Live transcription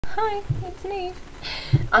Hi, it's Niamh.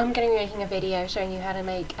 I'm going to be making a video showing you how to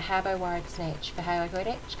make a habbo word snitch for How I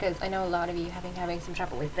Quidditch, because I know a lot of you have been having some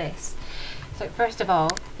trouble with this. So first of all,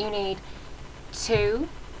 you need 2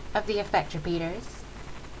 of the effect repeaters,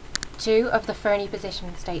 2 of the Fernie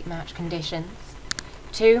position state match conditions,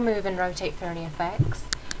 2 move and rotate Fernie effects,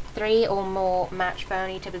 3 or more match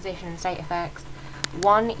Fernie to position and state effects,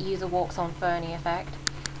 1 user walks on Fernie effect,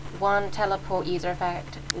 1 teleport user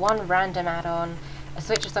effect, 1 random add-on, a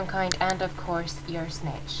switch of some kind, and of course your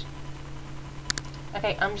snitch.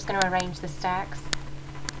 Okay, I'm just going to arrange the stacks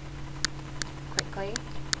quickly,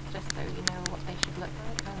 just so you know what they should look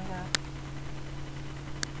like.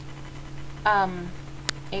 Oh my god.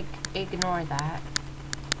 Ignore that.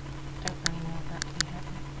 Don't really know what that to be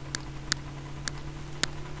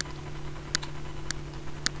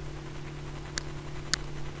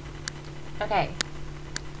happening. Okay.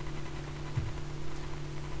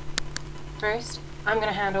 First, I'm going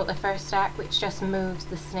to handle the first stack, which just moves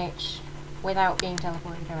the snitch without being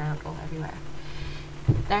teleported around all everywhere.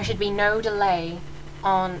 There should be no delay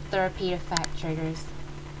on the repeat effect triggers.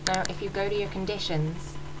 Now, if you go to your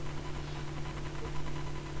conditions,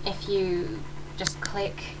 if you just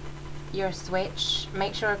click your switch,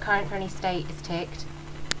 make sure current Fernie state is ticked,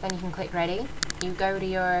 then you can click ready. You go to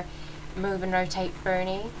your move and rotate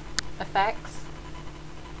Fernie effects.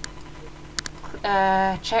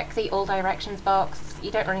 Check the all directions box. You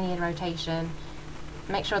don't really need a rotation.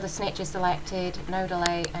 Make sure the snitch is selected, no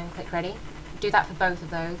delay, and click ready. Do that for both of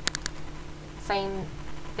those. Same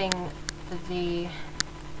thing for the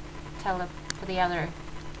other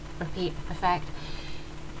repeat effect.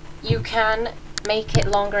 You can make it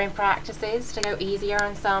longer in practices to go easier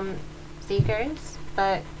on some seekers,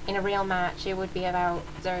 but in a real match it would be about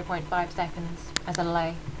 0.5 seconds as a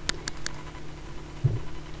delay.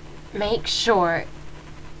 Make sure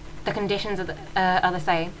the conditions are the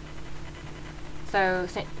same. So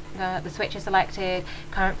the switch is selected,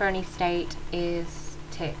 current Fernie state is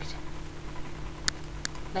ticked.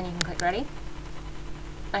 Then you can click ready.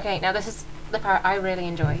 Okay, now this is the part I really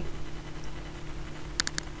enjoy.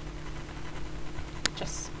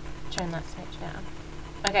 Just turn that switch down.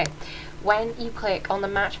 Okay, when you click on the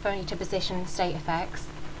match Fernie to position state effects,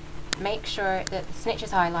 make sure that the snitch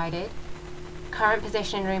is highlighted, current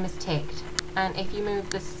position in room is ticked, and if you move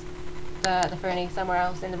the Fernie somewhere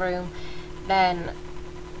else in the room, then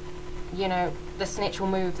you know the snitch will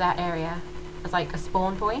move that area as like a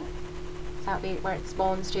spawn point. So that'll be where it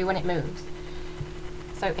spawns to when it moves.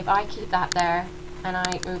 So if I keep that there and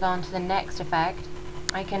I move on to the next effect,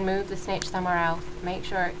 I can move the snitch somewhere else, make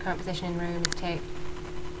sure current position in room is ticked,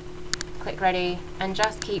 click ready, and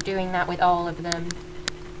just keep doing that with all of them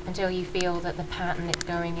until you feel that the pattern it's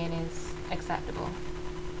going in is acceptable.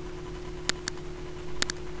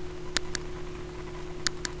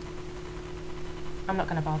 I'm not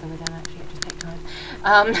going to bother with them actually, it just takes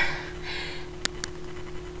time.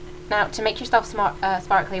 Now, to make yourself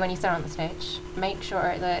sparkly when you start on the snitch, make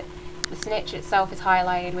sure that the snitch itself is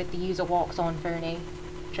highlighted with the user walks on Fernie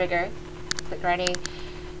trigger. Click ready.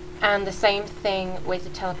 And the same thing with the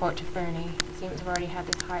teleport to Fernie. It seems we've already had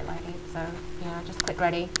this highlighted, so yeah, just click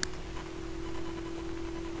ready.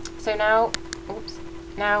 So now,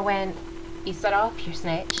 now when you set off your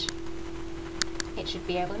snitch, it should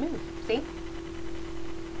be able to move, see?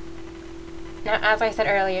 Now, as I said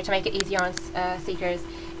earlier, to make it easier on seekers,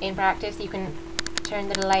 in practice you can turn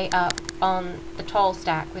the delay up on the tall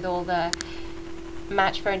stack with all the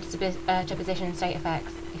match Fernie to position state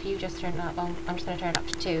effects. If you just turn it up, I'm just going to turn it up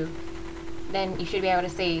to 2, then you should be able to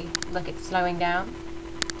see, look, it's slowing down.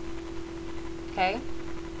 Okay?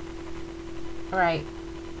 Right.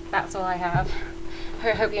 That's all I have.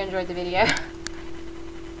 I hope you enjoyed the video.